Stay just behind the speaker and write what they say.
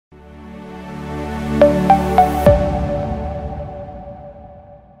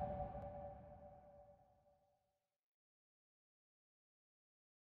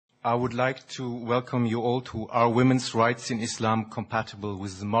I would like to welcome you all to Are Women's Rights in Islam Compatible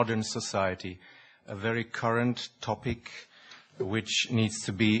with the Modern Society, a very current topic which needs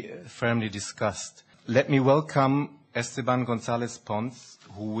to be firmly discussed. Let me welcome Esteban González Pons,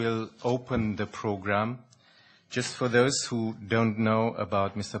 who will open the program. Just for those who don't know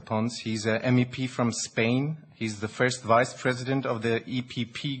about Mr. Pons, he's an MEP from Spain. He's the first vice president of the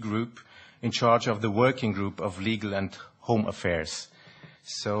EPP group in charge of the working group of legal and home affairs.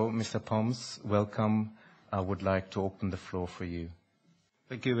 So, Mr. Pons, welcome. I would like to open the floor for you.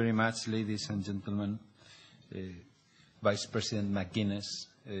 Thank you very much, ladies and gentlemen. Vice President McGuinness,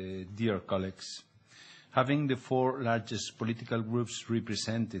 dear colleagues. Having the four largest political groups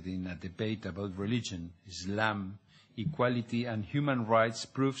represented in a debate about religion, Islam, equality and human rights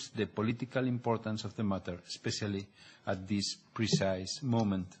proves the political importance of the matter, especially at this precise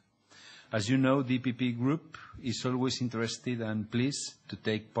moment. As you know, the EPP group is always interested and pleased to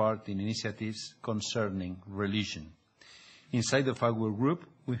take part in initiatives concerning religion. Inside of our group,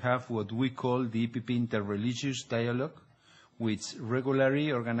 we have what we call the EPP Interreligious Dialogue, which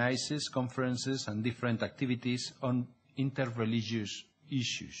regularly organizes conferences and different activities on interreligious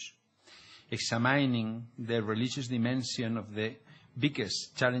issues, examining the religious dimension of the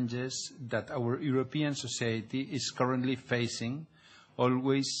biggest challenges that our European society is currently facing.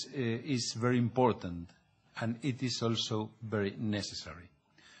 Always is very important, and it is also very necessary.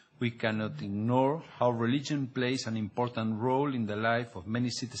 We cannot ignore how religion plays an important role in the life of many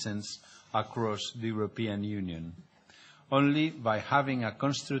citizens across the European Union. Only by having a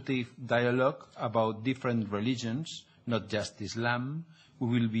constructive dialogue about different religions, not just Islam,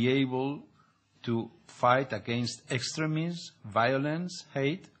 we will be able to fight against extremism, violence,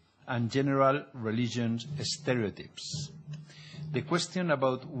 hate, and general religious stereotypes. The question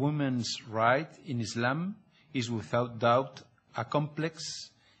about women's rights in Islam is without doubt a complex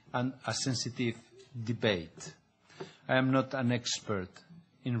and a sensitive debate. I am not an expert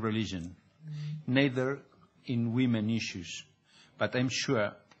in religion, neither in women issues, but I'm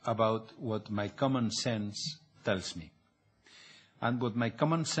sure about what my common sense tells me. And what my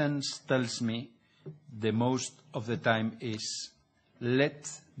common sense tells me the most of the time is let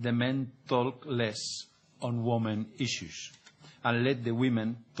the men talk less on women issues, and let the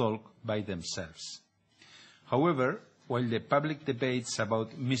women talk by themselves. However, while the public debates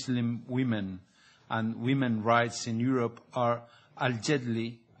about Muslim women and women's rights in Europe are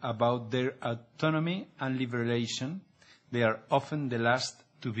allegedly about their autonomy and liberation, they are often the last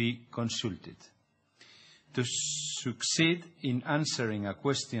to be consulted. To succeed in answering a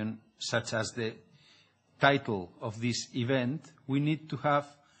question such as the title of this event, we need to have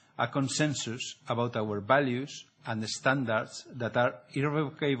a consensus about our values and the standards that are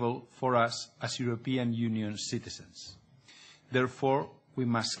irrevocable for us as European Union citizens. Therefore, we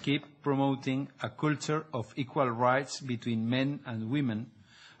must keep promoting a culture of equal rights between men and women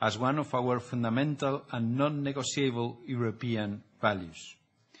as one of our fundamental and non-negotiable European values.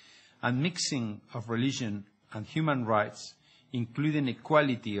 And mixing of religion and human rights, including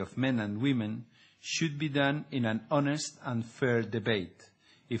equality of men and women, should be done in an honest and fair debate.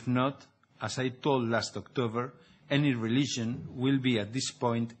 If not, as I told last October, any religion will be at this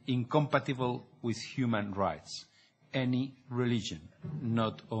point incompatible with human rights. Any religion,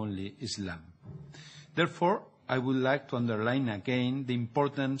 not only Islam. Therefore, I would like to underline again the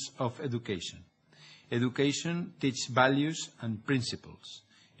importance of education. Education teaches values and principles.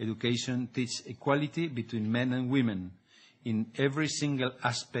 Education teaches equality between men and women in every single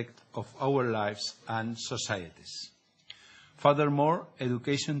aspect of our lives and societies. Furthermore,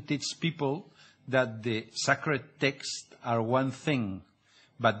 education teaches people that the sacred texts are one thing,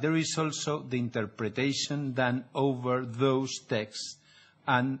 but there is also the interpretation done over those texts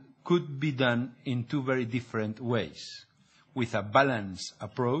and could be done in two very different ways, with a balanced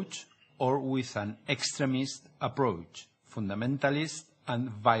approach or with an extremist approach, fundamentalist and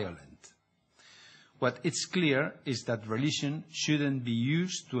violent. What is clear is that religion shouldn't be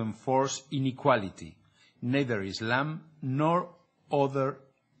used to enforce inequality, neither Islam nor other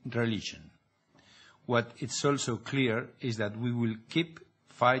religion. What is also clear is that we will keep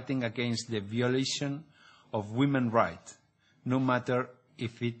fighting against the violation of women's rights, no matter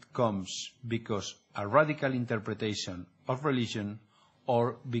if it comes because a radical interpretation of religion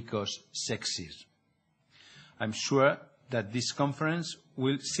or because sexism. I'm sure that this conference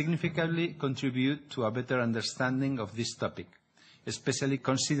will significantly contribute to a better understanding of this topic, especially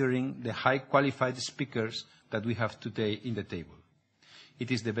considering the high qualified speakers that we have today in the table. It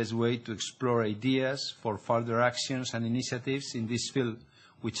is the best way to explore ideas for further actions and initiatives in this field,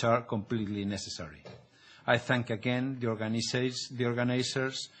 which are completely necessary. I thank again the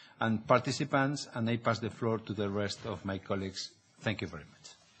organizers and participants, and I pass the floor to the rest of my colleagues. Thank you very much.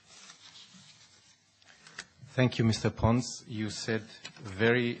 Thank you, Mr. Pons. You said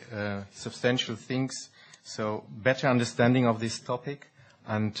very substantial things, so better understanding of this topic,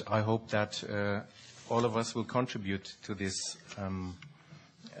 and I hope that all of us will contribute to this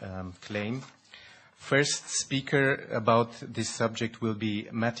claim. First speaker about this subject will be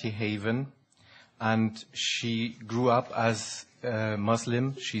Matty Haven, and she grew up as a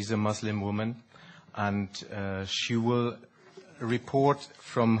Muslim. She's a Muslim woman, and she will report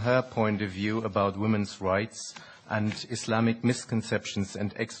from her point of view about women's rights and Islamic misconceptions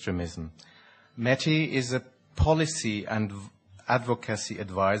and extremism. Matty is a policy and advocacy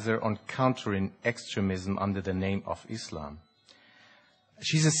advisor on countering extremism under the name of Islam.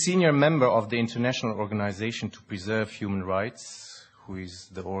 She's a senior member of the International Organization to Preserve Human Rights, who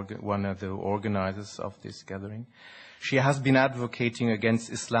is one of the organizers of this gathering. She has been advocating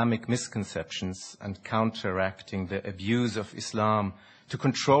against Islamic misconceptions and counteracting the abuse of Islam to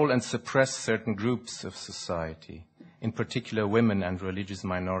control and suppress certain groups of society, in particular women and religious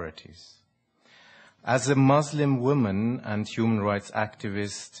minorities. As a Muslim woman and human rights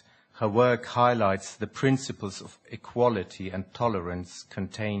activist, her work highlights the principles of equality and tolerance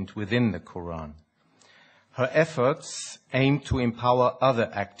contained within the Quran. Her efforts aim to empower other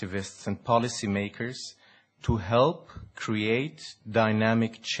activists and policymakers to help create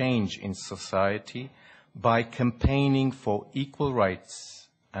dynamic change in society by campaigning for equal rights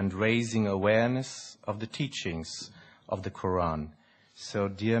and raising awareness of the teachings of the Quran. So,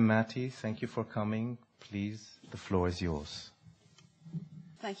 dear Matty, thank you for coming. Please, the floor is yours.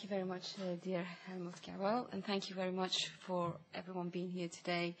 Thank you very much, dear Helmut Gawel, and thank you very much for everyone being here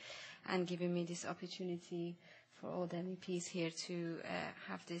today and giving me this opportunity for all the MEPs here to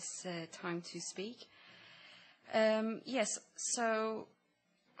have this time to speak. Yes, so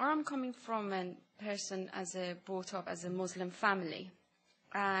I'm coming from a person brought up as a Muslim family,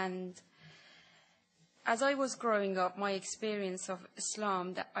 and as I was growing up, my experience of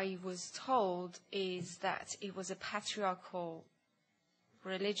Islam that I was told is that it was a patriarchal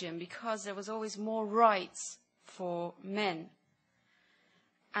religion because there was always more rights for men.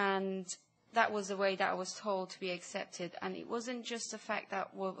 And that was the way that I was told to be accepted. And it wasn't just the fact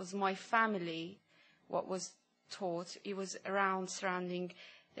that what was my family, what was taught, it was surrounding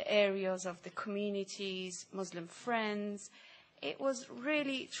the areas of the communities, Muslim friends. It was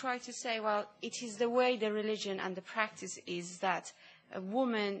really try to say, well, it is the way the religion and the practice is that a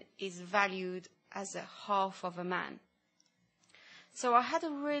woman is valued as a half of a man. So I had a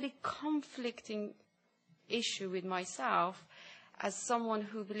really conflicting issue with myself as someone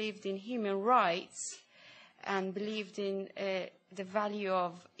who believed in human rights and believed in the value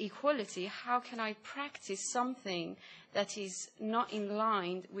of equality. How can I practice something that is not in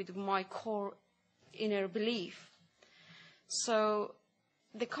line with my core inner belief? So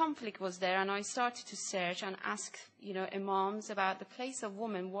the conflict was there, and I started to search and ask, imams about the place of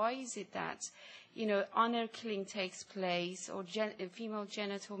women. Why is it that honor killing takes place, or female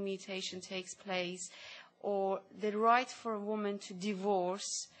genital mutilation takes place, or the right for a woman to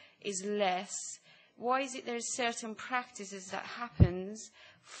divorce is less? Why is it there's certain practices that happens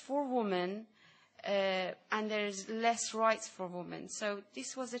for women and there's less rights for women? So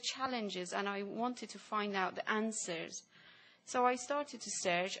this was the challenges, and I wanted to find out the answers. So I started to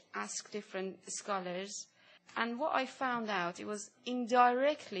search, ask different scholars, and what I found out, it was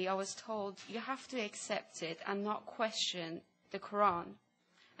indirectly I was told you have to accept it and not question the Quran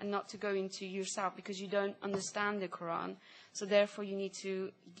and not to go into yourself because you don't understand the Quran. So therefore you need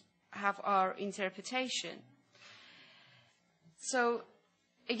to have our interpretation. So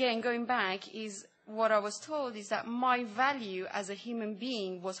again, going back, is what I was told is that my value as a human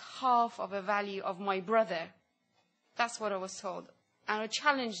being was half of a value of my brother. That's what I was told. And I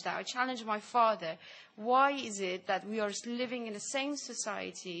challenged that. I challenged my father. Why is it that we are living in the same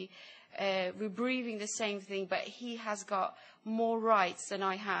society, we're breathing the same thing, but he has got more rights than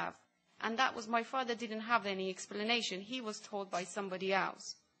I have? And that was, my father didn't have any explanation. He was told by somebody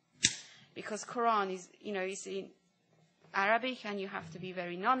else. Because Quran is, is in Arabic and you have to be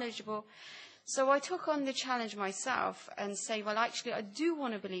very knowledgeable. So I took on the challenge myself and say, well, actually, I do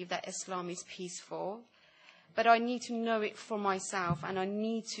want to believe that Islam is peaceful, but I need to know it for myself, and I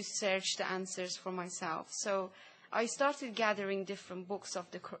need to search the answers for myself. So I started gathering different books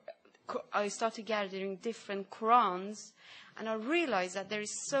I started gathering different Qurans, and I realized that there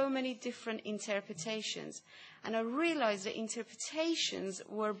is so many different interpretations. And I realized the interpretations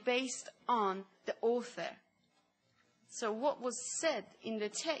were based on the author. So what was said in the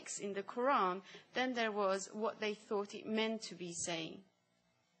text, in the Quran, then there was what they thought it meant to be saying.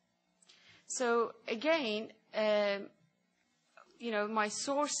 So again, my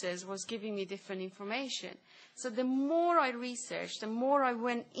sources was giving me different information. So the more I researched, the more I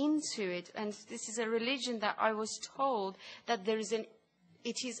went into it, and this is a religion that I was told that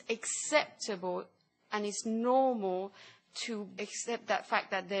it is acceptable and it's normal to accept that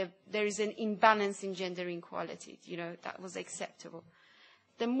fact that there is an imbalance in gender inequality. That was acceptable.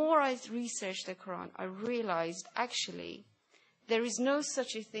 The more I researched the Quran, I realized actually there is no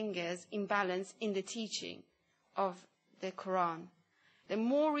such a thing as imbalance in the teaching of the Quran. The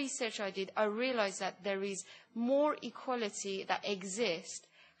more research I did, I realized that there is more equality that exists.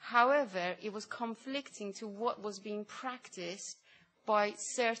 However, it was conflicting to what was being practiced by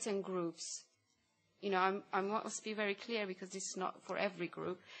certain groups. I must be very clear because this is not for every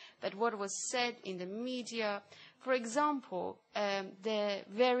group, but what was said in the media, for example, the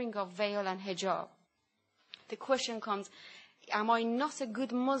wearing of veil and hijab. The question comes, am I not a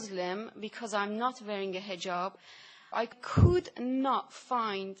good Muslim because I'm not wearing a hijab? I could not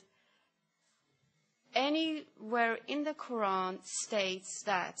find anywhere in the Quran states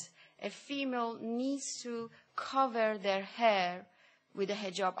that a female needs to cover their hair with a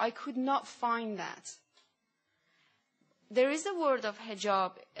hijab. I could not find that. There is a word of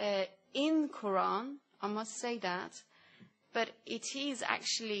hijab in Quran, I must say that, but it is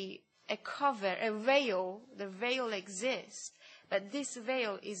actually a cover, a veil. The veil exists, but this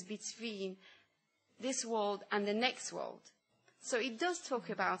veil is between this world and the next world. So it does talk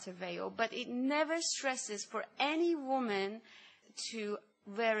about a veil, but it never stresses for any woman to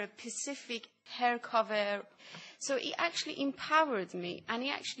wear a specific hair cover. So it actually empowered me, and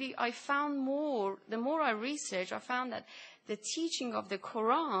I found the more I researched, I found that the teaching of the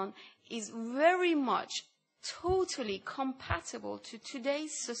Quran is very much totally compatible to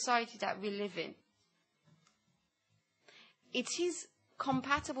today's society that we live in. It is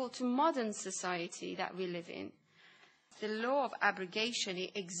compatible to modern society that we live in. The law of abrogation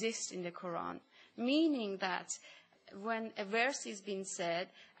exists in the Quran, meaning that when a verse is being said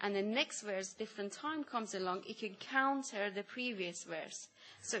and the next verse, different time comes along, it can counter the previous verse.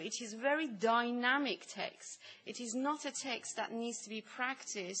 So it is very dynamic text. It is not a text that needs to be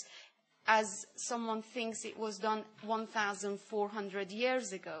practiced as someone thinks it was done 1,400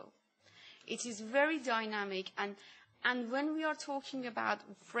 years ago. It is very dynamic, and when we are talking about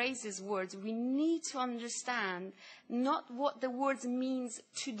phrases, words, we need to understand not what the words means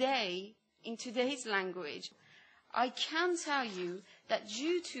today, in today's language. I can tell you that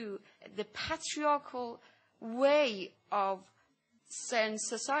due to the patriarchal way of certain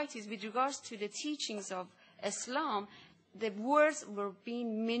societies with regards to the teachings of Islam, the words were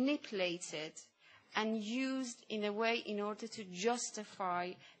being manipulated and used in a way in order to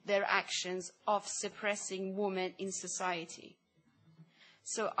justify their actions of suppressing women in society.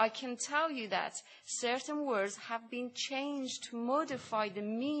 So I can tell you that certain words have been changed to modify the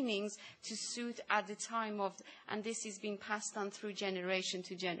meanings to suit at the time of, and this is being passed on through generation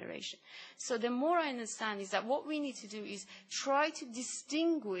to generation. So the more I understand is that what we need to do is try to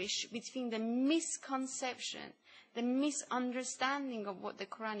distinguish between the misconception, the misunderstanding of what the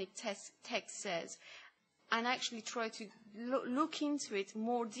Quranic text says, and actually try to look into it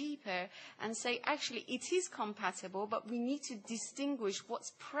more deeper and say, actually, it is compatible, but we need to distinguish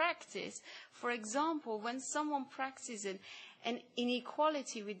what's practiced. For example, when someone practices an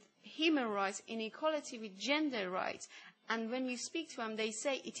inequality with human rights, inequality with gender rights, and when you speak to them, they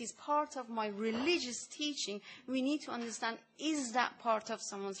say, it is part of my religious teaching, we need to understand, is that part of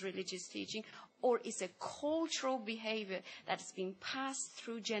someone's religious teaching, or is a cultural behavior that has been passed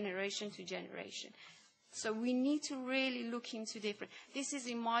through generation to generation? So we need to really look into different. This is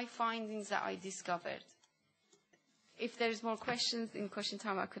in my findings that I discovered. If there's more questions in question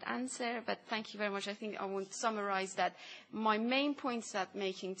time, I could answer, but thank you very much. I think I want to summarize that my main points that I'm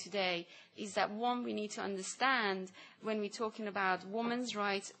making today is that, one, we need to understand when we're talking about women's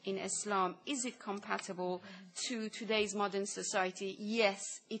rights in Islam, is it compatible to today's modern society?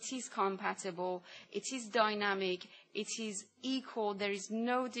 Yes, it is compatible. It is dynamic. It is equal. There is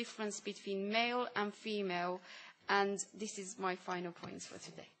no difference between male and female. And this is my final points for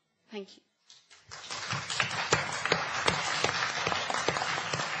today. Thank you.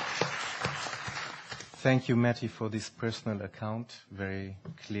 Thank you, Matty, for this personal account, very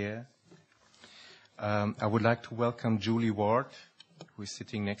clear. I would like to welcome Julie Ward, who is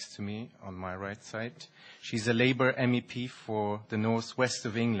sitting next to me on my right side. She's a Labour MEP for the northwest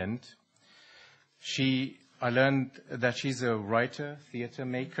of England. She I learned that she's a writer, theater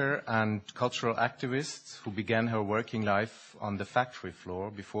maker, and cultural activist who began her working life on the factory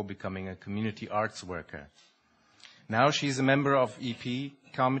floor before becoming a community arts worker. Now she's a member of EP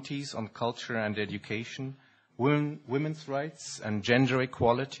committees on culture and education, women's rights and gender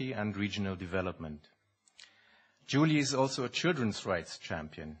equality and regional development. Julie is also a children's rights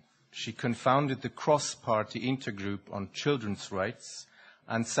champion. She co-founded the cross-party intergroup on children's rights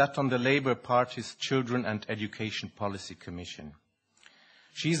and sat on the Labour Party's Children and Education Policy Commission.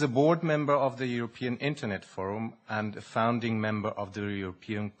 She is a board member of the European Internet Forum and a founding member of the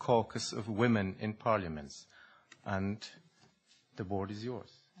European Caucus of Women in Parliaments. And the board is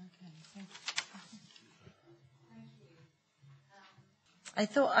yours. Okay, thank you. I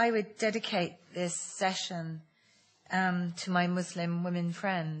thought I would dedicate this session to my Muslim women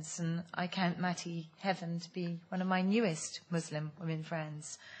friends, and I count Mati Heaven to be one of my newest Muslim women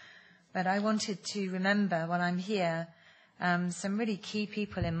friends. But I wanted to remember while I'm here some really key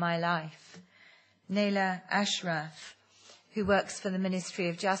people in my life. Naila Ashraf, who works for the Ministry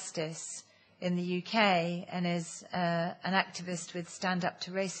of Justice in the UK and is an activist with Stand Up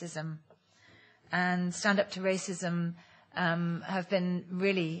to Racism. And Stand Up to Racism have been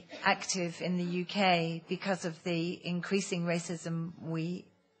really active in the UK because of the increasing racism we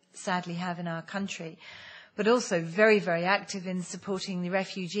sadly have in our country, but also very, very active in supporting the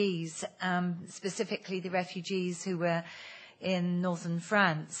refugees, specifically the refugees who were in northern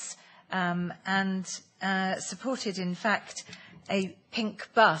France, and supported, in fact, a pink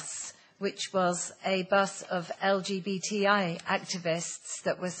bus, which was a bus of LGBTI activists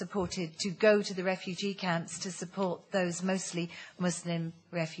that were supported to go to the refugee camps to support those mostly Muslim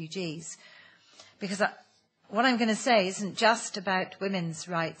refugees. Because what I'm going to say isn't just about women's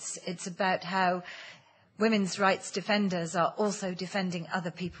rights, it's about how women's rights defenders are also defending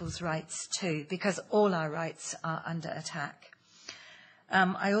other people's rights too, because all our rights are under attack.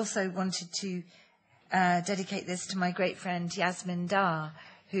 I also wanted to dedicate this to my great friend Yasmin Dar,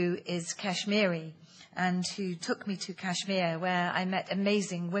 who is Kashmiri and who took me to Kashmir, where I met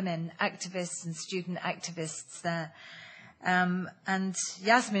amazing women activists and student activists there. And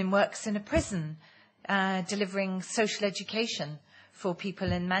Yasmin works in a prison, delivering social education for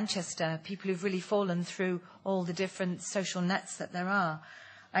people in Manchester, people who've really fallen through all the different social nets that there are.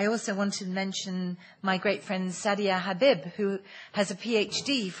 I also want to mention my great friend Sadia Habib, who has a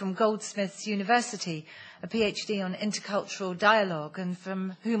PhD from Goldsmiths University, a PhD on intercultural dialogue, and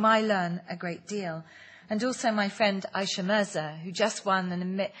from whom I learn a great deal. And also my friend Aisha Mirza, who just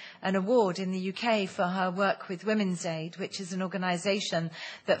won an award in the UK for her work with Women's Aid, which is an organisation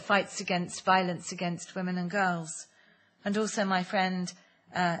that fights against violence against women and girls. And also my friend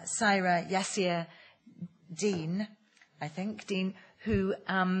Saira Yassir Dean, who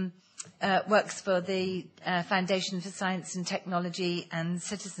works for the Foundation for Science and Technology and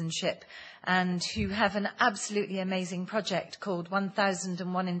Citizenship, and who have an absolutely amazing project called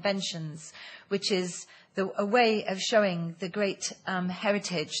 1001 Inventions, which is a way of showing the great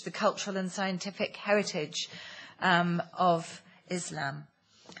heritage, the cultural and scientific heritage of Islam.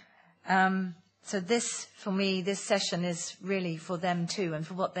 So this, for me, this session is really for them too, and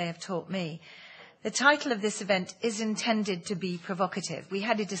for what they have taught me. The title of this event is intended to be provocative. We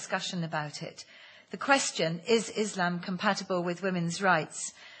had a discussion about it. The question, is Islam compatible with women's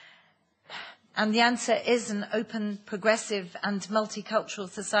rights? And the answer is an open, progressive and multicultural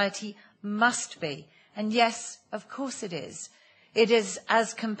society must be. And yes, of course it is. It is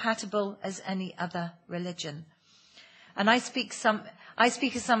as compatible as any other religion. And I speak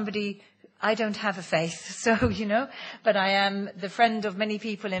as somebody, I don't have a faith, so, but I am the friend of many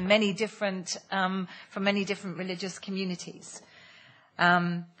people in many different, from many different religious communities.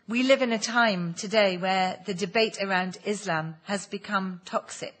 We live in a time today where the debate around Islam has become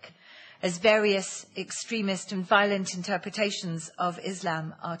toxic, as various extremist and violent interpretations of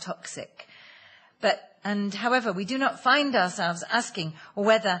Islam are toxic. However, we do not find ourselves asking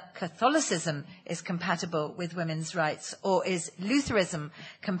whether Catholicism is compatible with women's rights or is Lutheranism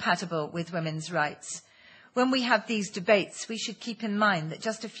compatible with women's rights. When we have these debates, we should keep in mind that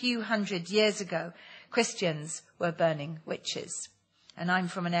just a few hundred years ago, Christians were burning witches. And I'm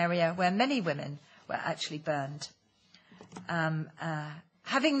from an area where many women were actually burned.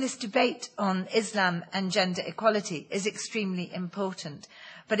 Having this debate on Islam and gender equality is extremely important,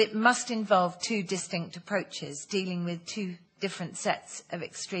 but it must involve two distinct approaches dealing with two different sets of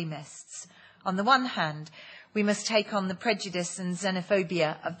extremists. On the one hand, we must take on the prejudice and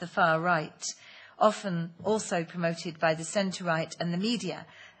xenophobia of the far right, often also promoted by the centre-right and the media,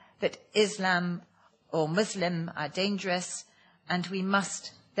 that Islam or Muslim are dangerous, and we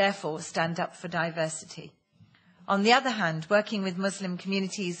must therefore stand up for diversity. On the other hand, working with Muslim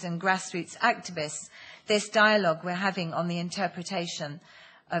communities and grassroots activists, this dialogue we're having on the interpretation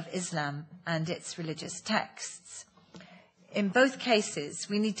of Islam and its religious texts. In both cases,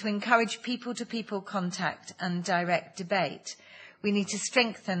 we need to encourage people-to-people contact and direct debate. We need to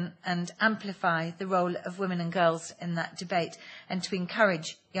strengthen and amplify the role of women and girls in that debate and to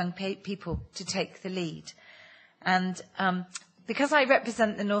encourage young people to take the lead. And because I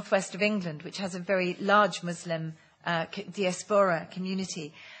represent the northwest of England, which has a very large Muslim diaspora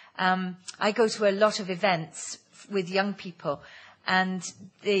community, I go to a lot of events with young people. And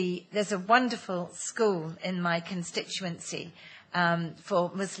there's a wonderful school in my constituency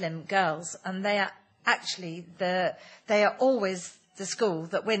for Muslim girls, and they are actually they are always the school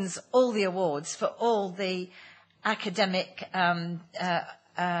that wins all the awards for all the academic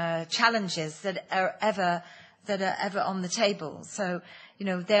challenges that are ever on the table. So, you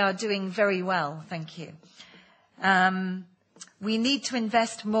know, they are doing very well. Thank you. We need to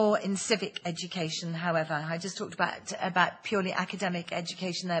invest more in civic education, however. I just talked about purely academic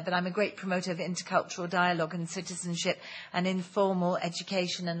education there, but I'm a great promoter of intercultural dialogue and citizenship and informal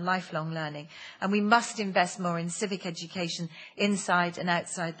education and lifelong learning. And we must invest more in civic education inside and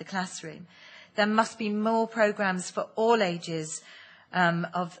outside the classroom. There must be more programs for all ages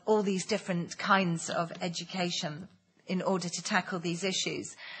of all these different kinds of education in order to tackle these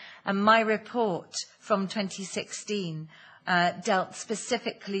issues. And my report from 2016 dealt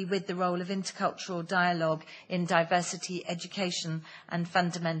specifically with the role of intercultural dialogue in diversity education and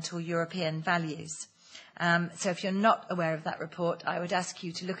fundamental European values. So if you're not aware of that report, I would ask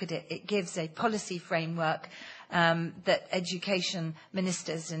you to look at it. It gives a policy framework that education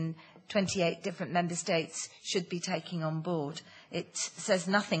ministers in 28 different member states should be taking on board. It says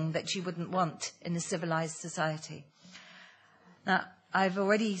nothing that you wouldn't want in a civilized society. Now, I've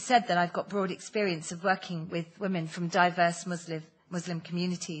already said that I've got broad experience of working with women from diverse Muslim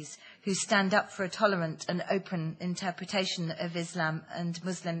communities who stand up for a tolerant and open interpretation of Islam and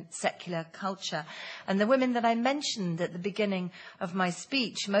Muslim secular culture. And the women that I mentioned at the beginning of my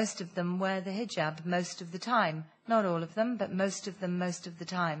speech, most of them wear the hijab most of the time. Not all of them, but most of them most of the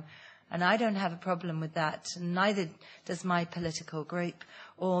time. And I don't have a problem with that, and neither does my political group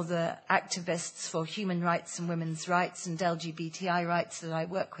or the activists for human rights and women's rights and LGBTI rights that I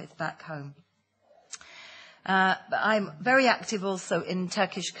work with back home. But I'm very active also in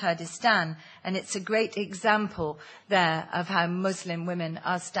Turkish Kurdistan, and it's a great example there of how Muslim women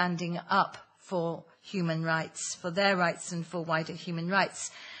are standing up for human rights, for their rights and for wider human rights.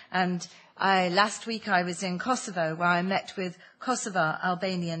 And last week I was in Kosovo, where I met with Kosovo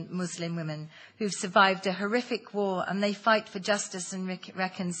Albanian Muslim women who've survived a horrific war, and they fight for justice and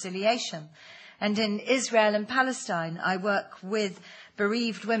reconciliation. And in Israel and Palestine, I work with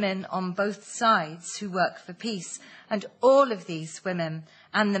bereaved women on both sides who work for peace. And all of these women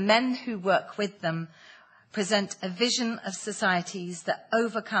and the men who work with them present a vision of societies that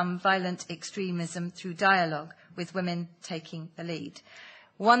overcome violent extremism through dialogue, with women taking the lead.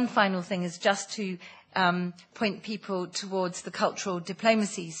 One final thing is just to point people towards the cultural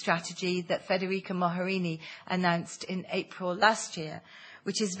diplomacy strategy that Federica Mogherini announced in April last year,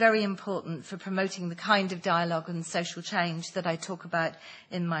 which is very important for promoting the kind of dialogue and social change that I talk about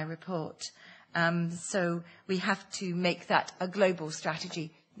in my report. So we have to make that a global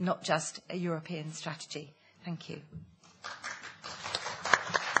strategy, not just a European strategy. Thank you.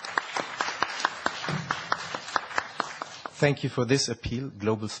 Thank you for this appeal.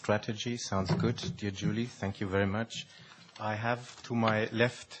 Global strategy sounds good, dear Julie. Thank you very much. I have to my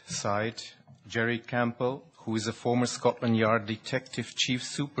left side Jerry Campbell, who is a former Scotland Yard Detective Chief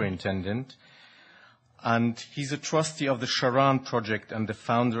Superintendent, and he's a trustee of the Sharan Project and the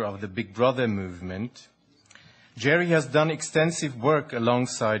founder of the Big Brother movement. Jerry has done extensive work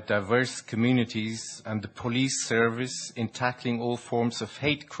alongside diverse communities and the police service in tackling all forms of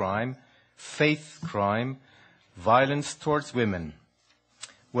hate crime, faith crime, violence towards women.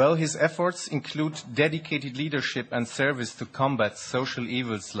 Well, his efforts include dedicated leadership and service to combat social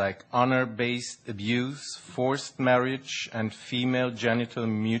evils like honor-based abuse, forced marriage, and female genital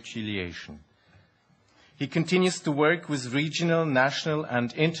mutilation. He continues to work with regional, national,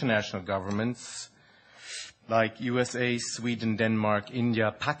 and international governments like USA, Sweden, Denmark,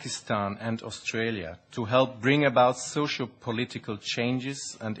 India, Pakistan, and Australia to help bring about socio-political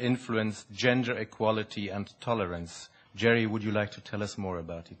changes and influence gender equality and tolerance. Jerry, would you like to tell us more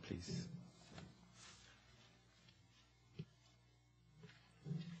about it, please?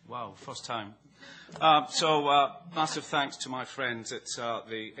 Wow, first time. Massive thanks to my friends at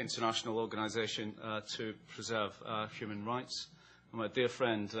the International Organisation to Preserve Human Rights. my dear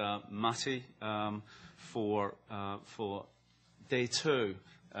friend Matty for day 2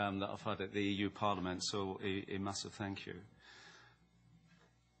 that I've had at the EU Parliament, so a massive thank you.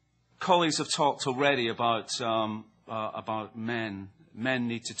 Colleagues have talked already about men. Men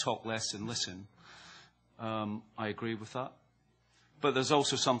need to talk less and listen. I agree with that. But there's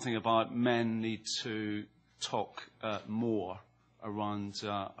also something about men need to talk more around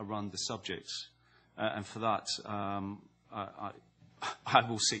the subjects. And for that, I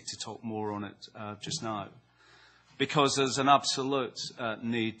will seek to talk more on it just now. Because there's an absolute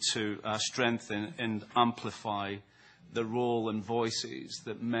need to strengthen and amplify the role and voices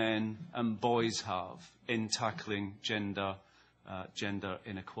that men and boys have in tackling gender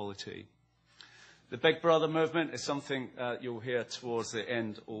inequality. The Big Brother movement is something you'll hear towards the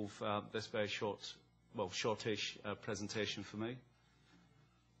end of this very shortish presentation for me,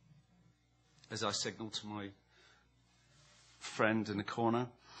 as I signal to my friend in the corner.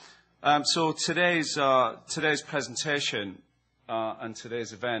 So today's presentation and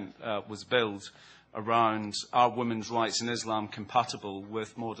today's event was built around are women's rights in Islam compatible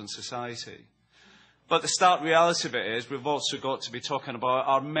with modern society? But the stark reality of it is we've also got to be talking about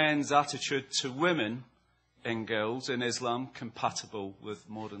are men's attitude to women and girls in Islam compatible with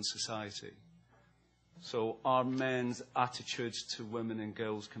modern society? So are men's attitudes to women and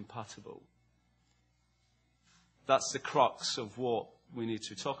girls compatible? That's the crux of what we need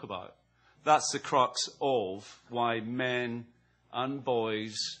to talk about. That's the crux of why men and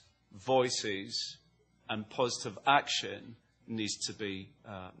boys' voices and positive action needs to be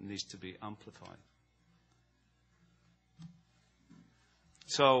amplified.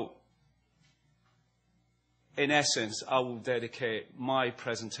 So, in essence, I will dedicate my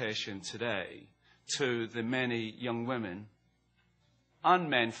presentation today to the many young women, and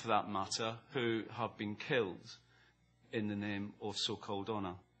men for that matter, who have been killed in the name of so-called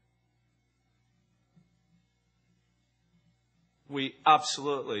honour. We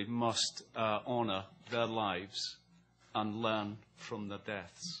absolutely must honour their lives and learn from their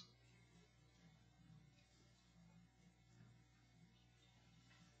deaths.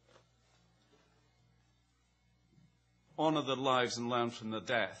 Honour their lives and learn from their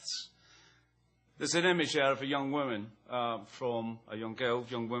deaths. There's an image there of a young woman,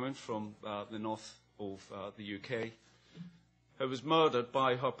 young woman from the north of the UK, who was murdered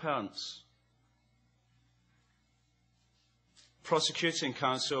by her parents. Prosecuting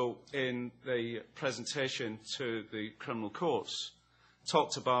counsel in the presentation to the criminal courts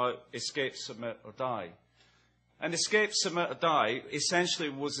talked about escape, submit or die. And escape, submit or die essentially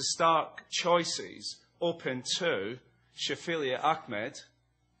was the stark choices open to Shafilia Ahmed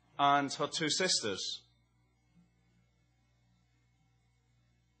and her 2 sisters.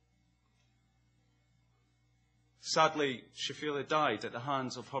 Sadly, Shafilia died at the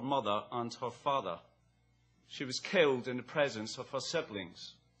hands of her mother and her father. She was killed in the presence of her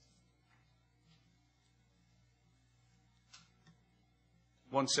siblings.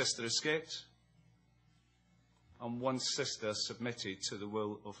 One sister escaped, and one sister submitted to the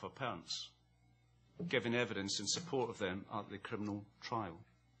will of her parents, giving evidence in support of them at the criminal trial.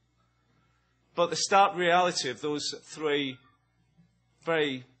 But the stark reality of those 3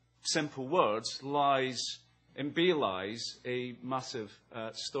 very simple words belies a massive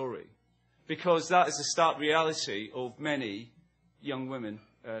story. Because that is the stark reality of many young women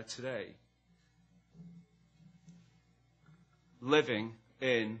today, living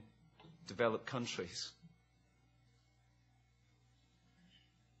in developed countries.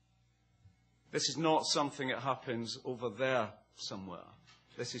 This is not something that happens over there somewhere.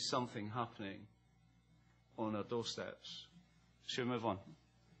 This is something happening on our doorsteps. Shall we move on?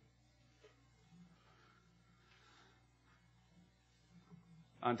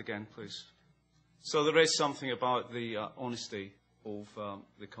 And again, please. So there is something about the honesty of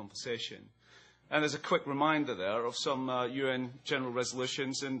the conversation. And there's a quick reminder there of some UN general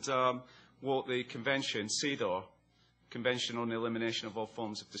resolutions and what the convention, CEDAW, Convention on the Elimination of All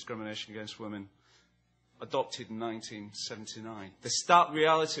Forms of Discrimination Against Women, adopted in 1979. The stark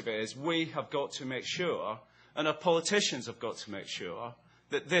reality of it is we have got to make sure, and our politicians have got to make sure,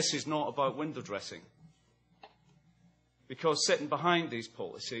 that this is not about window dressing. Because sitting behind these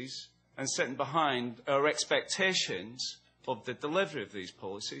policies and sitting behind our expectations of the delivery of these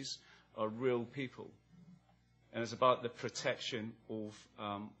policies are real people. And it's about the protection of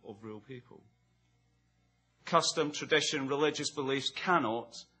real people. Custom, tradition, religious beliefs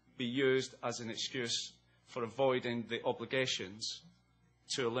cannot be used as an excuse for avoiding the obligations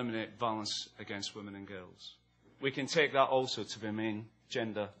to eliminate violence against women and girls. We can take that also to mean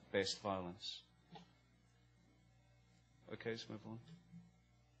gender-based violence. Okay, let's move on.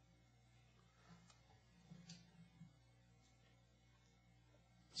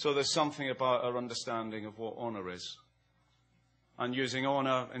 So there's something about our understanding of what honour is. And using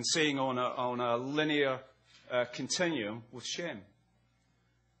honour and seeing honour on a linear continuum with shame.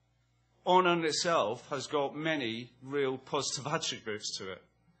 Honour in itself has got many real positive attributes to it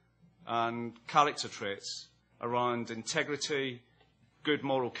and character traits around integrity, good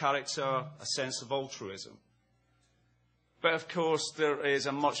moral character, a sense of altruism. But of course there is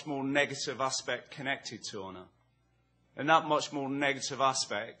a much more negative aspect connected to honour. And that much more negative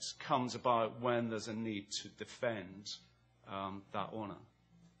aspect comes about when there's a need to defend that honour.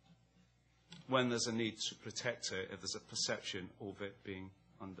 When there's a need to protect it, if there's a perception of it being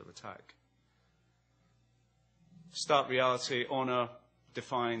under attack. Stark reality, honour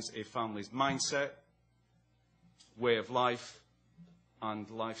defines a family's mindset, way of life, and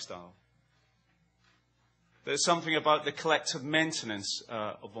lifestyle. There's something about the collective maintenance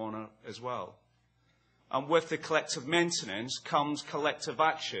of honour as well. And with the collective maintenance comes collective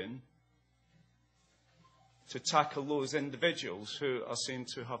action to tackle those individuals who are seen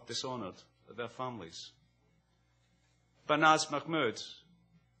to have dishonoured their families. Banaz Mahmoud,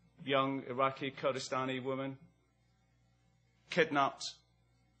 young Iraqi Kurdistani woman, kidnapped,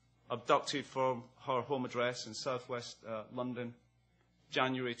 abducted from her home address in southwest London,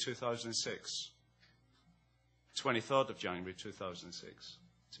 January 2006. 23rd of January 2006,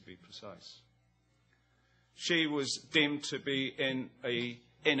 to be precise. She was deemed to be in an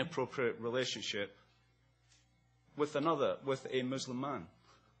inappropriate relationship with a Muslim man.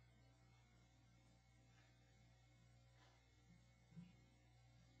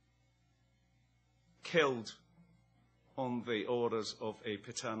 Killed on the orders of a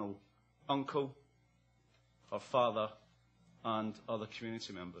paternal uncle, her father, and other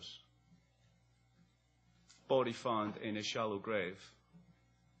community members. Body found in a shallow grave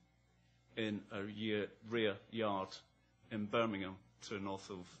in a rear yard in Birmingham to the north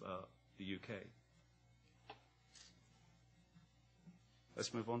of the UK.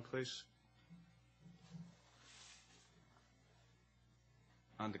 Let's move on, please.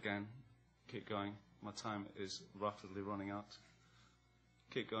 And again, keep going. My time is rapidly running out.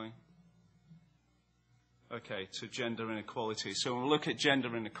 Keep going. Okay, to gender inequality. So when we look at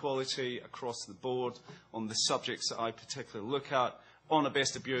gender inequality across the board on the subjects that I particularly look at,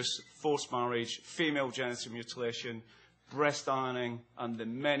 honour-based abuse, forced marriage, female genital mutilation, breast ironing, and the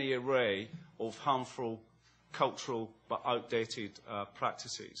many array of harmful, cultural, but outdated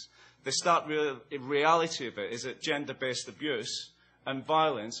practices. The stark reality of it is that gender-based abuse and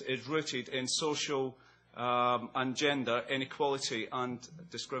violence is rooted in social and gender inequality and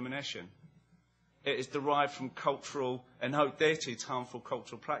discrimination. It is derived from cultural and outdated harmful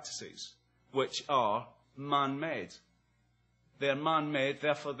cultural practices, which are man-made. They're man-made,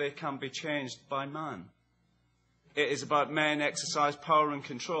 therefore they can be changed by man. It is about men exercise power and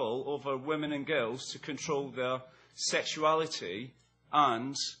control over women and girls to control their sexuality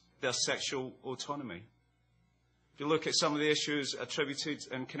and their sexual autonomy. If you look at some of the issues attributed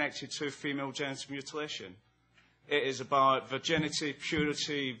and connected to female genital mutilation, it is about virginity,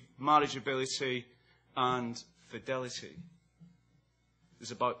 purity, marriageability, and fidelity.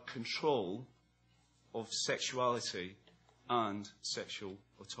 It's about control of sexuality and sexual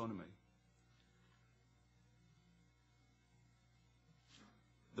autonomy.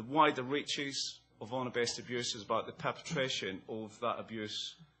 The wider reaches of honour-based abuse is about the perpetration of that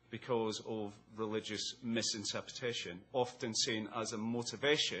abuse because of religious misinterpretation, often seen as a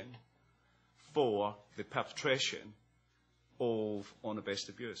motivation for the perpetration of honour-based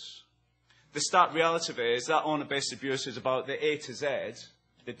abuse. The stark reality of it is that honour-based abuse is about the A to Z,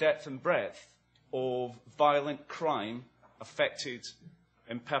 the depth and breadth of violent crime affected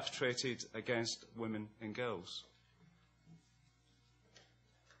and perpetrated against women and girls.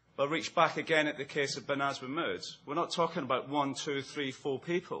 But reach back again at the case of Banaz Mahmoud. We're not talking about 1, 2, 3, 4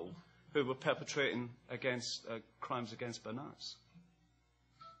 people who were perpetrating crimes against Banaz.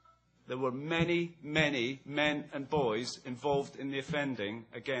 There were many, many men and boys involved in the offending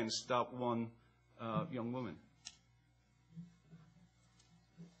against that one young woman.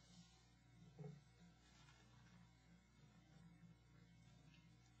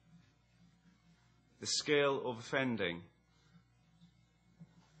 The scale of offending.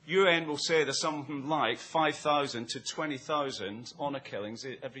 UN will say there's something like 5,000 to 20,000 honour killings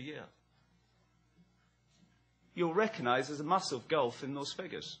every year. You'll recognise there's a massive gulf in those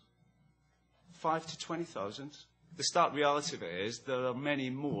figures. 5 to 20,000. The stark reality of it is there are many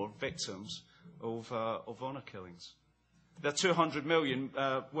more victims of honour killings. There are 200 million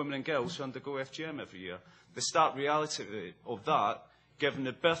women and girls who undergo FGM every year. The stark reality of that, given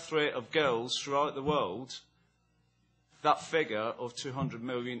the birth rate of girls throughout the world, that figure of 200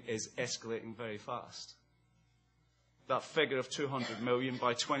 million is escalating very fast. That figure of 200 million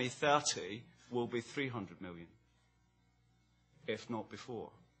by 2030 will be 300 million, if not before.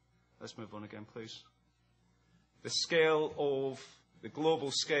 Let's move on again, please. The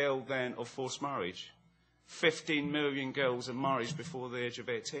global scale, then, of forced marriage. 15 million girls are married before the age of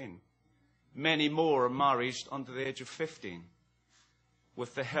 18. Many more are married under the age of 15,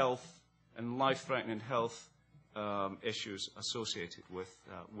 with the health and life-threatening health issues associated with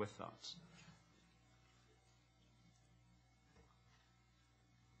that.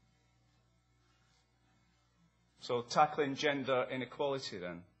 So tackling gender inequality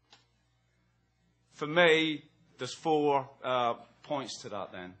then. For me, there's 4 points to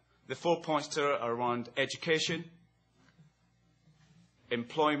that then. The 4 points to it are around education,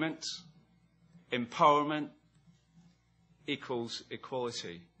 employment, empowerment equals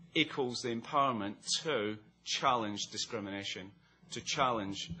equality, equals the empowerment to challenge discrimination, to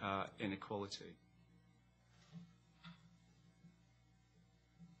challenge inequality.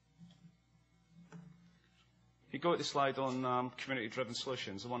 You go to the slide on community-driven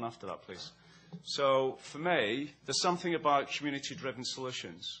solutions, the one after that, please. So, for me, there's something about community-driven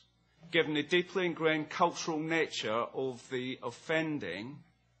solutions. Given the deeply ingrained cultural nature of the offending,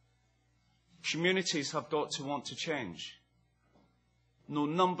 communities have got to want to change. No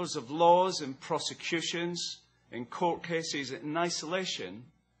numbers of laws and prosecutions in court cases in isolation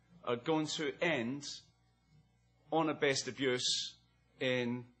are going to end honour-based abuse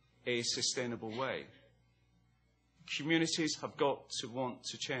in a sustainable way. Communities have got to want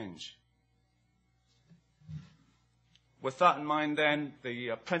to change. With that in mind, then,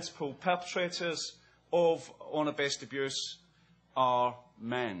 the principal perpetrators of honour-based abuse are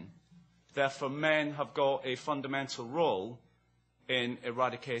men. Therefore, men have got a fundamental role in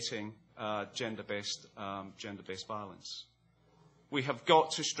eradicating gender-based violence. We have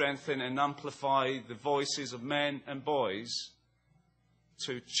got to strengthen and amplify the voices of men and boys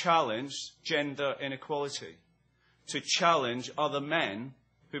to challenge gender inequality, to challenge other men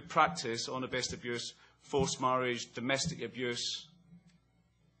who practice honour-based abuse, forced marriage, domestic abuse.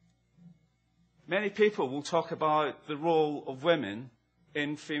 Many people will talk about the role of women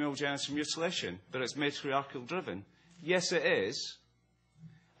in female genital mutilation, that it's matriarchal driven. Yes, it is.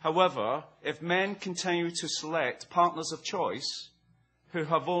 However, if men continue to select partners of choice who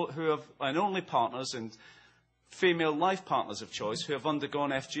have and only partners and female life partners of choice who have undergone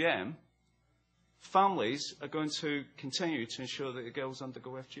FGM, families are going to continue to ensure that the girls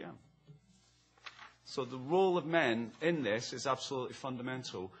undergo FGM. So the role of men in this is absolutely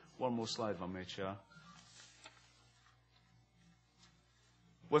fundamental. One more slide, if I may, Chair.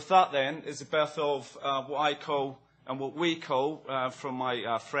 With that, then, is the birth of what I call and what we call, from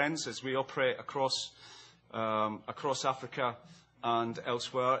my friends as we operate across Africa and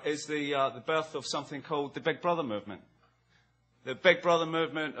elsewhere, is the birth of something called the Big Brother movement. The Big Brother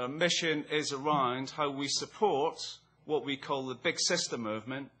movement, our mission is around how we support what we call the Big Sister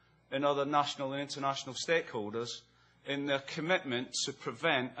movement and other national and international stakeholders in their commitment to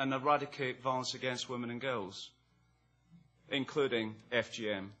prevent and eradicate violence against women and girls, including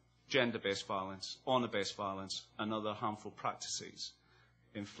FGM, gender-based violence, honour-based violence, and other harmful practices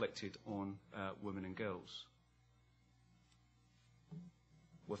inflicted on women and girls,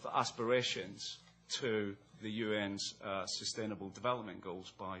 with aspirations to the UN's Sustainable Development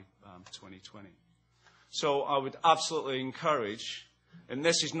Goals by 2020. So I would absolutely encourage, and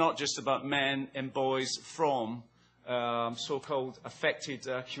this is not just about men and boys from so-called affected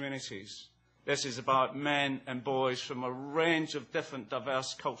communities. This is about men and boys from a range of different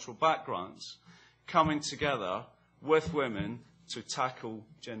diverse cultural backgrounds coming together with women to tackle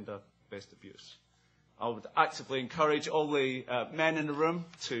gender-based abuse. I would actively encourage all the men in the room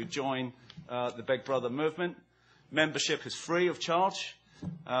to join the Big Brother movement. Membership is free of charge,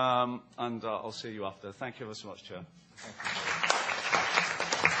 and I'll see you after. Thank you ever so much, Chair.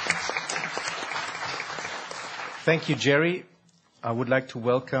 Thank you, Jerry. I would like to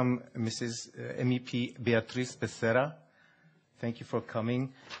welcome Mrs. MEP Beatriz Becerra. Thank you for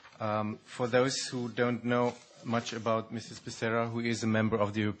coming. For those who don't know much about Mrs. Becerra, who is a member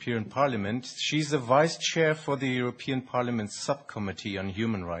of the European Parliament, she's the Vice Chair for the European Parliament Subcommittee on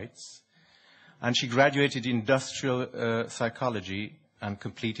Human Rights, and she graduated in industrial psychology and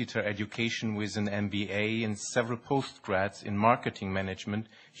completed her education with an MBA and several postgrads in marketing management,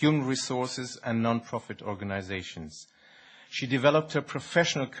 human resources, and non-profit organizations. She developed her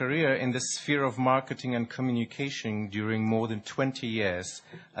professional career in the sphere of marketing and communication during more than 20 years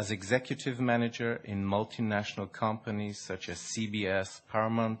as executive manager in multinational companies such as CBS,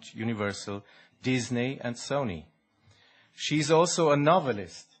 Paramount, Universal, Disney, and Sony. She's also a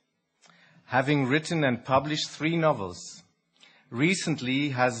novelist, having written and published 3 novels. Recently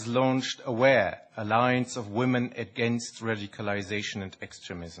has launched AWARE, Alliance of Women Against Radicalization and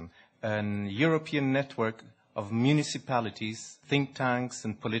Extremism, an European network of municipalities, think tanks,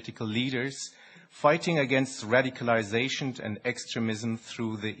 and political leaders fighting against radicalization and extremism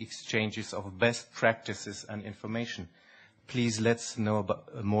through the exchanges of best practices and information. Please let's know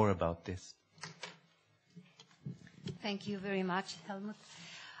more about this. Thank you very much, Helmut.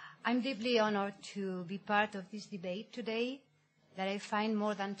 I'm deeply honored to be part of this debate today that I find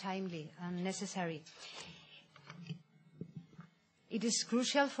more than timely and necessary. It is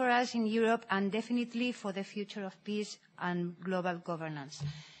crucial for us in Europe and definitely for the future of peace and global governance.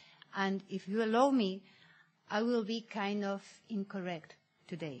 And if you allow me, I will be kind of incorrect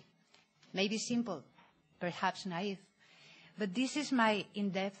today. Maybe simple, perhaps naive. But this is my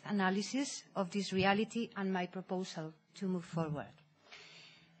in-depth analysis of this reality and my proposal to move forward.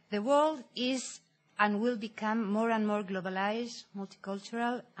 The world is and will become more and more globalized,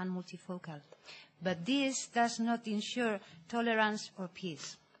 multicultural, and multifocal. But this does not ensure tolerance or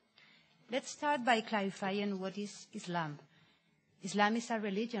peace. Let's start by clarifying what is Islam. Islam is a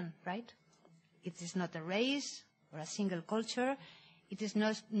religion, right? It is not a race or a single culture. It is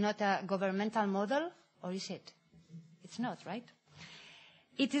not a governmental model, or is it? It's not, right?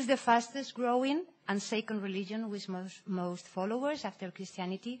 It is the fastest growing and second religion with most followers after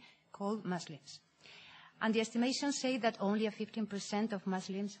Christianity, called Muslims. And the estimations say that only 15% of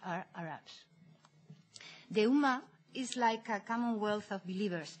Muslims are Arabs. The Ummah is like a commonwealth of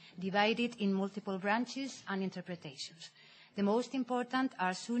believers, divided in multiple branches and interpretations. The most important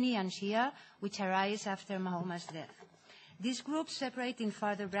are Sunni and Shia, which arise after Muhammad's death. These groups separate in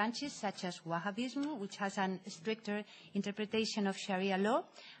further branches, such as Wahhabism, which has a stricter interpretation of Sharia law,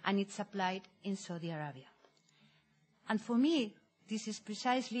 and it's applied in Saudi Arabia. And for me, this is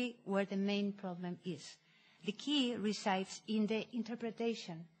precisely where the main problem is. The key resides in the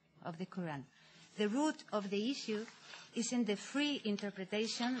interpretation of the Quran. The root of the issue is in the free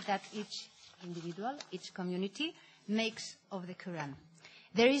interpretation that each individual, each community, makes of the Quran.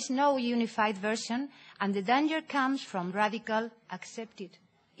 There is no unified version, and the danger comes from radical, accepted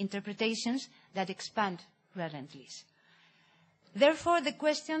interpretations that expand relentlessly. Therefore, the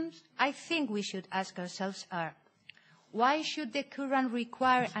questions I think we should ask ourselves are, why should the Quran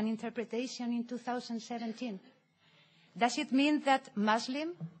require an interpretation in 2017? Does it mean that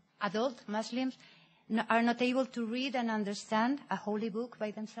adult Muslims, are not able to read and understand a holy book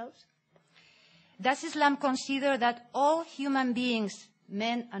by themselves? Does Islam consider that all human beings,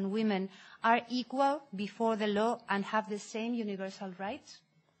 men and women, are equal before the law and have the same universal rights?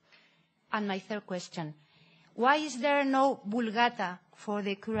 And my third question, why is there no Vulgata for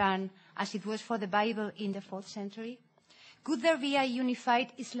the Quran as it was for the Bible in the 4th century? Could there be a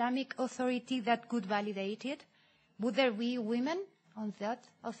unified Islamic authority that could validate it? Would there be women on that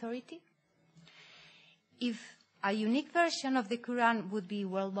authority? If a unique version of the Quran would be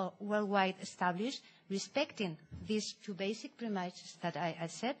worldwide established, respecting these 2 basic premises that I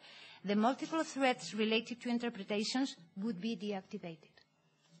said, the multiple threats related to interpretations would be deactivated.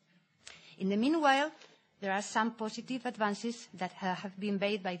 In the meanwhile, there are some positive advances that have been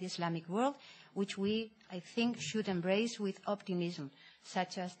made by the Islamic world, which we, I think, should embrace with optimism,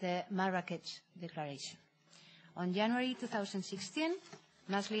 such as the Marrakech Declaration. On January 2016,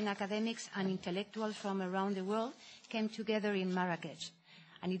 Muslim academics and intellectuals from around the world came together in Marrakech,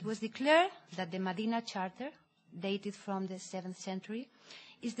 and it was declared that the Medina Charter, dated from the 7th century,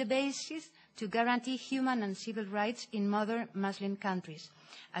 is the basis to guarantee human and civil rights in modern Muslim countries,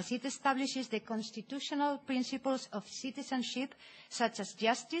 as it establishes the constitutional principles of citizenship, such as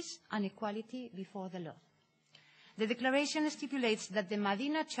justice and equality before the law. The declaration stipulates that the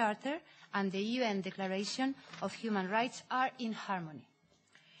Medina Charter and the UN Declaration of Human Rights are in harmony.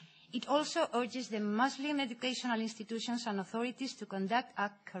 It also urges the Muslim educational institutions and authorities to conduct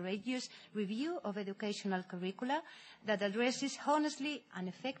a courageous review of educational curricula that addresses honestly and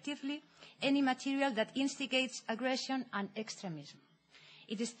effectively any material that instigates aggression and extremism.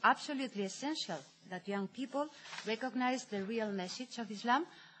 It is absolutely essential that young people recognize the real message of Islam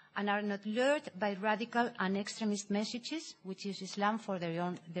and are not lured by radical and extremist messages, which is Islam for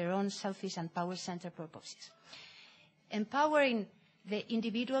their own selfish and power-centered purposes. Empowering the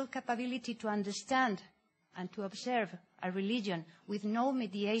individual capability to understand and to observe a religion with no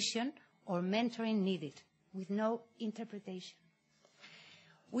mediation or mentoring needed with no interpretation.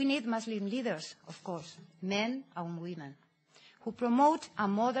 We need Muslim leaders, of course, men and women, who promote a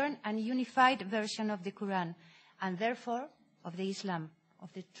modern and unified version of the Quran, and therefore of the Islam,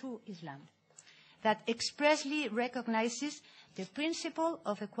 of the true Islam, that expressly recognizes the principle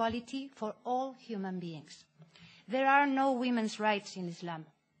of equality for all human beings. There are no women's rights in Islam,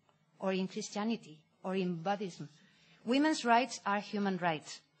 or in Christianity, or in Buddhism. Women's rights are human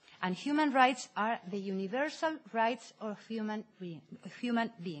rights, and human rights are the universal rights of human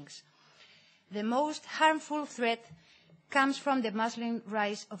beings. The most harmful threat comes from the Muslim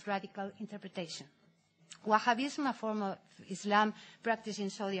rise of radical interpretation. Wahhabism, a form of Islam practiced in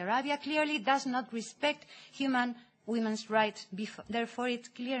Saudi Arabia, clearly does not respect women's rights. Therefore, it's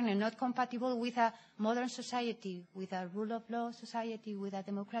clearly not compatible with a modern society, with a rule of law society, with a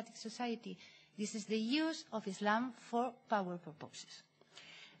democratic society. This is the use of Islam for power purposes.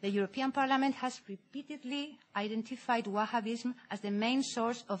 The European Parliament has repeatedly identified Wahhabism as the main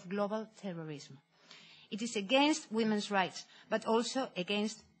source of global terrorism. It is against women's rights, but also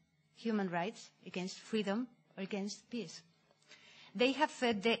against human rights, against freedom, or against peace. They have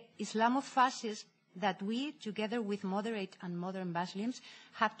fed the Islamofascism that we, together with moderate and modern Muslims,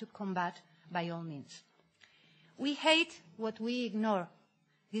 have to combat by all means. We hate what we ignore.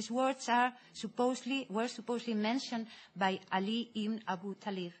 These words were supposedly mentioned by Ali ibn Abu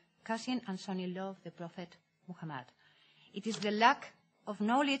Talib, cousin and son-in-law of the Prophet Muhammad. It is the lack of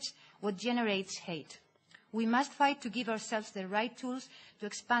knowledge what generates hate. We must fight to give ourselves the right tools to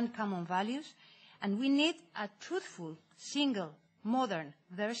expand common values, and we need a truthful, single, modern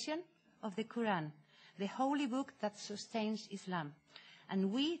version of the Quran, the holy book that sustains Islam.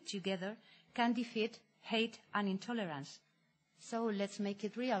 And we, together, can defeat hate and intolerance. So let's make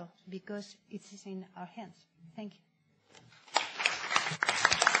it real, because it is in our hands. Thank you.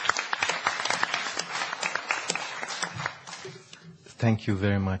 Thank you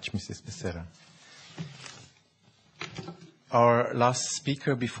very much, Mrs. Becerra. Our last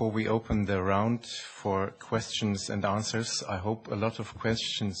speaker before we open the round for questions and answers. I hope a lot of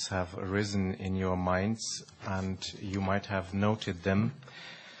questions have arisen in your minds and you might have noted them.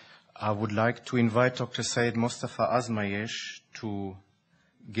 I would like to invite Dr. Said Mustafa Azmayesh to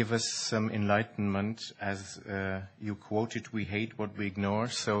give us some enlightenment. As you quoted, we hate what we ignore,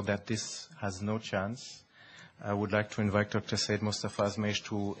 so that this has no chance. I would like to invite Dr. Said Mustafa Azmayesh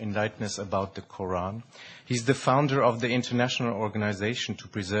to enlighten us about the Quran. He's the founder of the International Organization to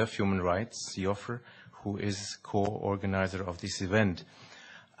Preserve Human Rights, IOFR, who is co-organizer of this event,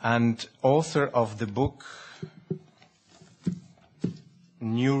 and author of the book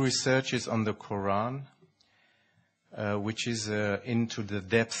New Researches on the Quran, which is into the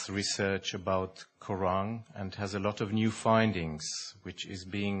depth research about Quran and has a lot of new findings, which is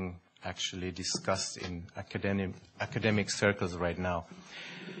being actually discussed in academic circles right now.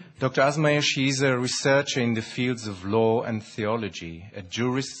 Dr. Azmayesh is a researcher in the fields of law and theology, a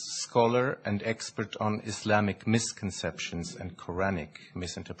jurist, scholar, and expert on Islamic misconceptions and Quranic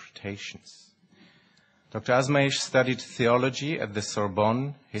misinterpretations. Dr. Azmayesh studied theology at the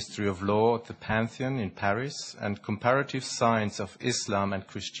Sorbonne, history of law at the Pantheon in Paris, and comparative science of Islam and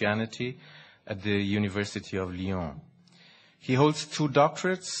Christianity at the University of Lyon. He holds 2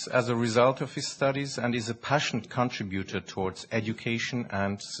 doctorates as a result of his studies and is a passionate contributor towards education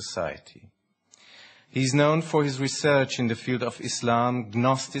and society. He is known for his research in the field of Islam,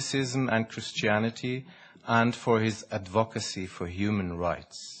 Gnosticism, and Christianity, and for his advocacy for human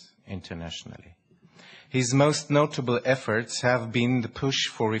rights internationally. His most notable efforts have been the push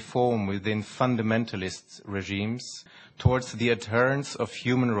for reform within fundamentalist regimes towards the adherence of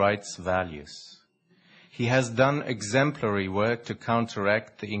human rights values. He has done exemplary work to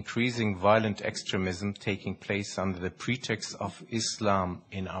counteract the increasing violent extremism taking place under the pretext of Islam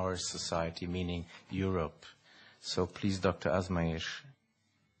in our society, meaning Europe. So please, Dr. Azmayesh,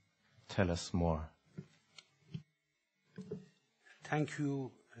 tell us more. Thank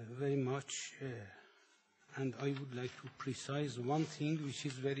you very much. And I would like to precise one thing which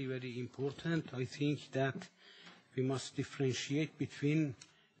is very, very important. I think that we must differentiate between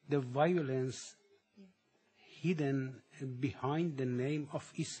the violence hidden behind the name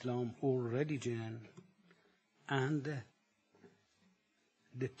of Islam or religion and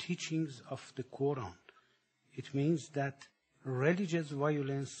the teachings of the Quran. It means that religious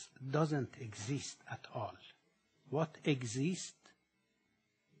violence doesn't exist at all. What exists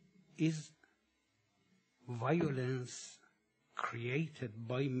is violence created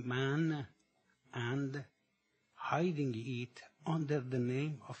by man and hiding it under the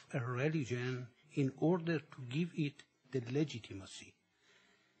name of a religion in order to give it the legitimacy.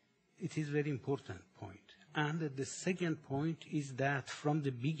 It is a very important point. And the second point is that from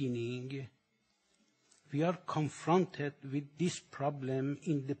the beginning, we are confronted with this problem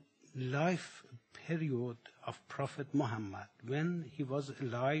in the life period of Prophet Muhammad. When he was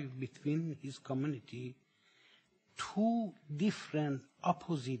alive between his community, two different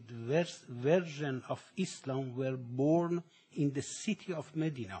opposite versions of Islam were born in the city of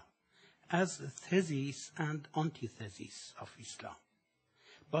Medina as thesis and antithesis of Islam,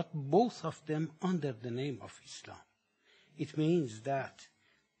 but both of them under the name of Islam. It means that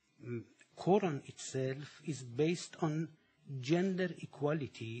Quran itself is based on gender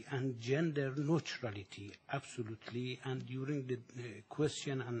equality and gender neutrality, absolutely, and during the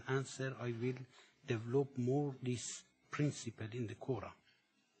question and answer I will develop more this principle in the Quran.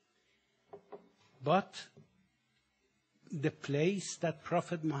 But the place that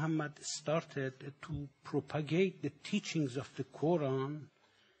Prophet Muhammad started to propagate the teachings of the Quran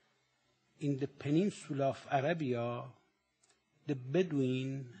in the peninsula of Arabia, the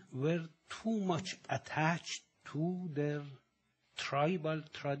Bedouin were too much attached to their tribal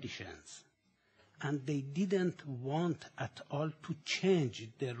traditions, and they didn't want at all to change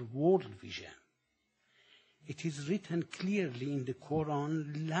their world vision. It is written clearly in the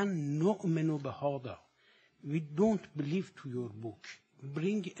Quran, لَن نُؤْمِنُ بِهَذَا. We don't believe to your book.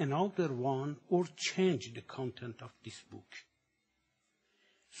 Bring another one or change the content of this book.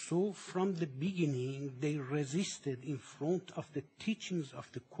 So from the beginning, they resisted in front of the teachings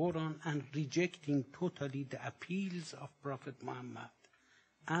of the Quran and rejecting totally the appeals of Prophet Muhammad.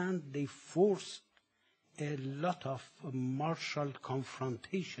 And they forced a lot of martial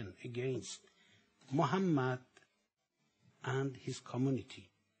confrontation against Muhammad and his community.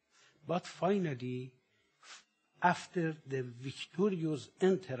 But finally, after the victorious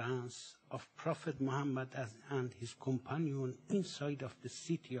entrance of Prophet Muhammad and his companion inside of the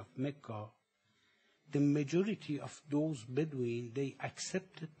city of Mecca, the majority of those Bedouin, they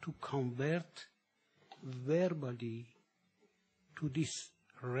accepted to convert verbally to this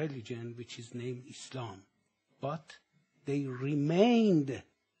religion which is named Islam. But they remained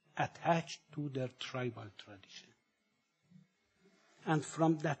attached to their tribal tradition. And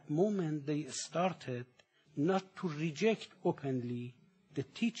from that moment they started not to reject openly the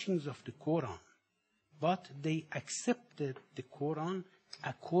teachings of the Quran, but they accepted the Quran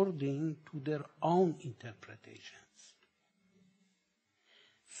according to their own interpretations.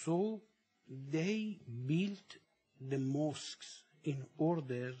 So they built the mosques in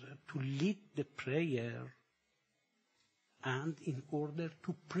order to lead the prayer and in order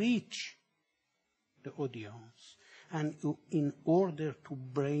to preach the audience and in order to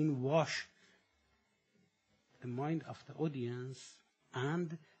brainwash the mind of the audience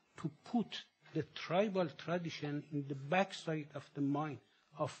and to put the tribal tradition in the backside of the mind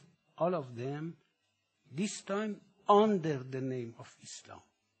of all of them, this time under the name of Islam.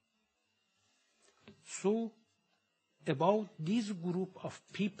 So, about this group of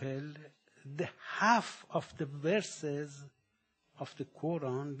people, the half of the verses of the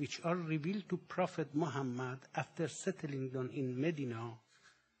Quran which are revealed to Prophet Muhammad after settling down in Medina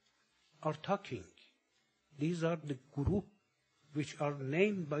are talking. These are the group which are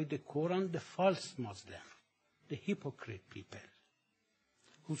named by the Quran the false Muslim, the hypocrite people,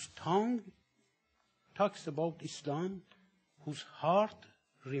 whose tongue talks about Islam, whose heart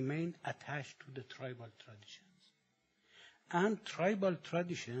remain attached to the tribal traditions. And tribal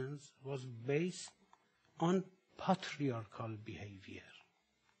traditions was based on patriarchal behavior.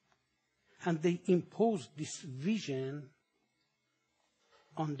 And they imposed this vision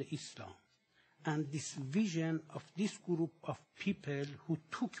on the Islam. And this vision of this group of people who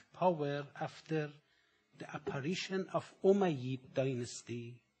took power after the apparition of Umayyad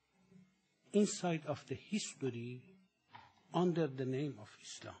dynasty inside of the history under the name of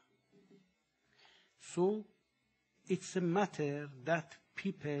Islam. So it's a matter that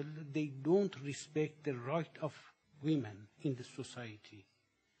people, they don't respect the right of women in the society.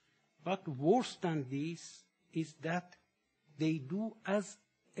 But worse than this is that they do as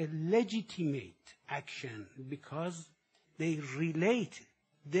a legitimate action because they relate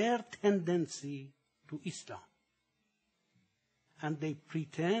their tendency to Islam. And they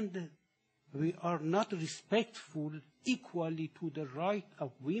pretend we are not respectful equally to the right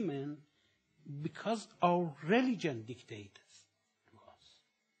of women because our religion dictates to us.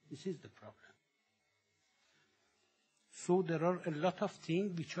 This is the problem. So there are a lot of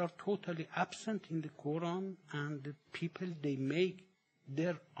things which are totally absent in the Quran, and the people, they make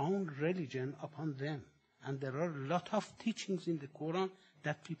their own religion upon them. And there are a lot of teachings in the Quran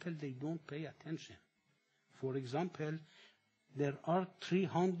that people, they don't pay attention. For example, there are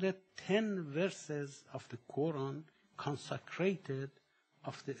 310 verses of the Quran consecrated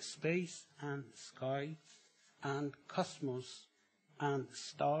of the space and sky and cosmos and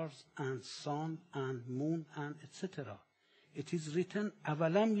stars and sun and moon and etc. It is written,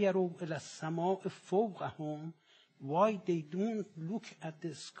 أَوَلَمْ يَرَوْا إِلَى السَّمَاءِ فَوْقَهُمْ. Why they don't look at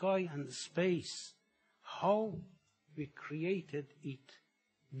the sky and space, how we created it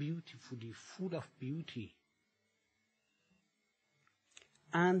beautifully, full of beauty.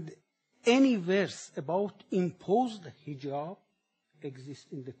 And any verse about imposed hijab exists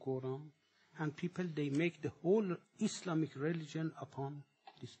in the Quran, and people, they make the whole Islamic religion upon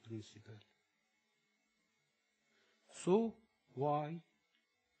this principle. So why?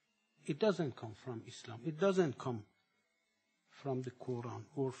 It doesn't come from Islam. It doesn't come from the Quran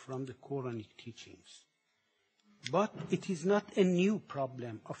or from the Quranic teachings. But it is not a new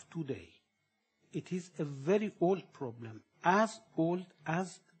problem of today. It is a very old problem, as old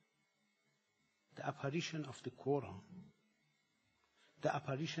as the apparition of the Quran, the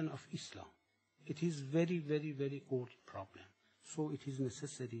apparition of Islam. It is very, very, very old problem. So it is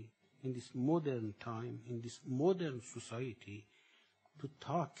necessary in this modern time, in this modern society, to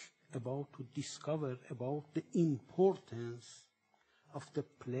talk about, to discover about the importance of the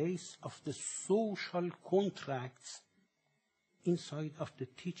place of the social contracts inside of the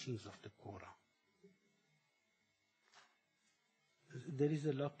teachings of the Quran. There is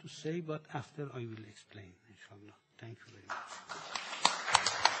a lot to say, but after I will explain, inshallah. Thank you very much.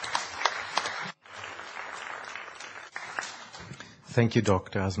 Thank you,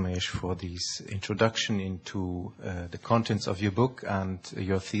 Dr. Azmayesh, for this introduction into the contents of your book and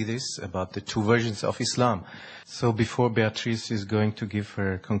your thesis about the two versions of Islam. So before Beatrice is going to give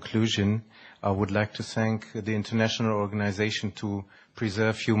her conclusion, I would like to thank the International Organization to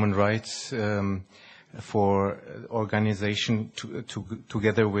Preserve Human Rights for organization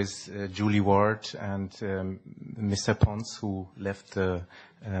together with Julie Ward and Mr. Pons, who left the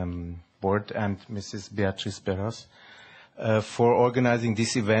board, and Mrs. Beatrice Berras. For organizing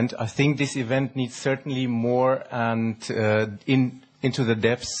this event. I think this event needs certainly more and into the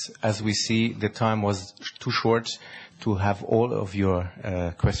depths, as we see the time was too short to have all of your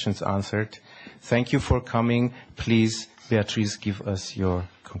questions answered. Thank you for coming. Please, Beatrice, give us your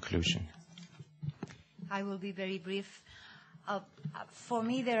conclusion. I will be very brief. For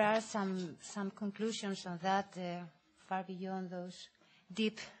me, there are some conclusions on that far beyond those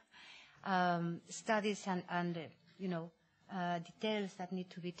deep studies and details that need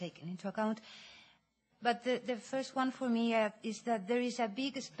to be taken into account. But the first one for me is that there is a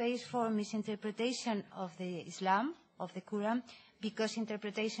big space for misinterpretation of the Islam, of the Quran, because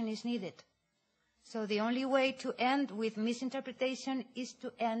interpretation is needed. So the only way to end with misinterpretation is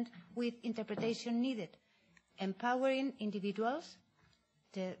to end with interpretation needed. Empowering individuals,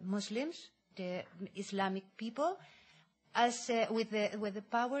 the Muslims, the Islamic people, as with the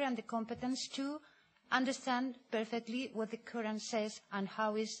power and the competence to understand perfectly what the Quran says and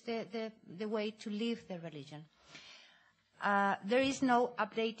how is the way to live the religion. There is no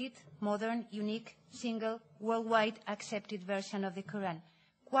updated, modern, unique, single, worldwide accepted version of the Quran,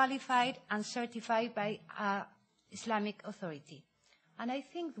 qualified and certified by Islamic authority. And I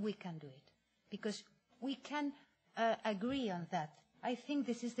think we can do it, because we can agree on that. I think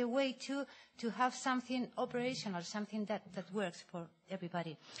this is the way to have something operational, something that works for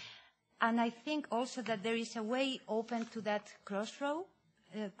everybody. And I think also that there is a way open to that crossroad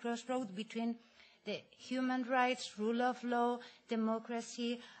between the human rights, rule of law,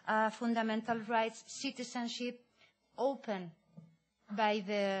 democracy, fundamental rights, citizenship, open by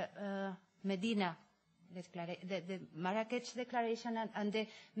the Medina, the Marrakech Declaration and the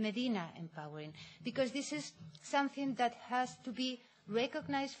Medina empowering. Because this is something that has to be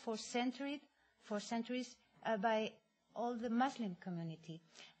recognized for centuries by all the Muslim community.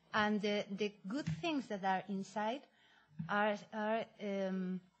 And the good things that are inside are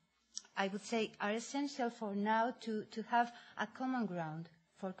I would say, are essential for now to have a common ground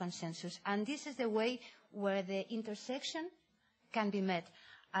for consensus. And this is the way where the intersection can be met.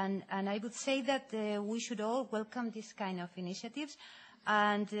 And I would say that we should all welcome this kind of initiatives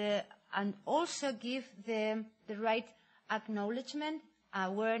and also give the right acknowledgement,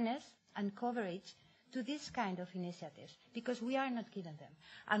 awareness, and coverage to this kind of initiatives, because we are not given them.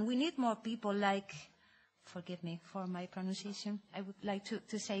 And we need more people like, forgive me for my pronunciation, I would like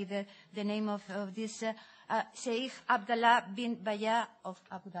to say the name of this Sheikh Abdullah bin Baya of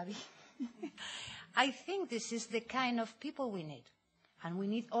Abu Dhabi. I think this is the kind of people we need. And we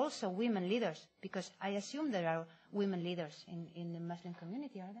need also women leaders, because I assume there are women leaders in the Muslim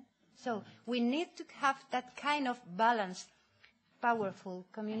community, are there? So we need to have that kind of balanced powerful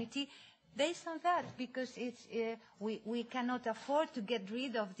community based on that, because it's, we cannot afford to get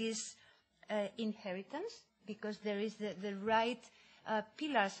rid of this inheritance, because there is the right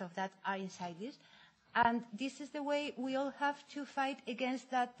pillars of that are inside this. And this is the way we all have to fight against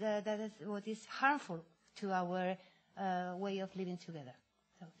that, that is what is harmful to our way of living together.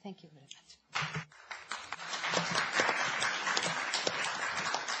 So thank you very much.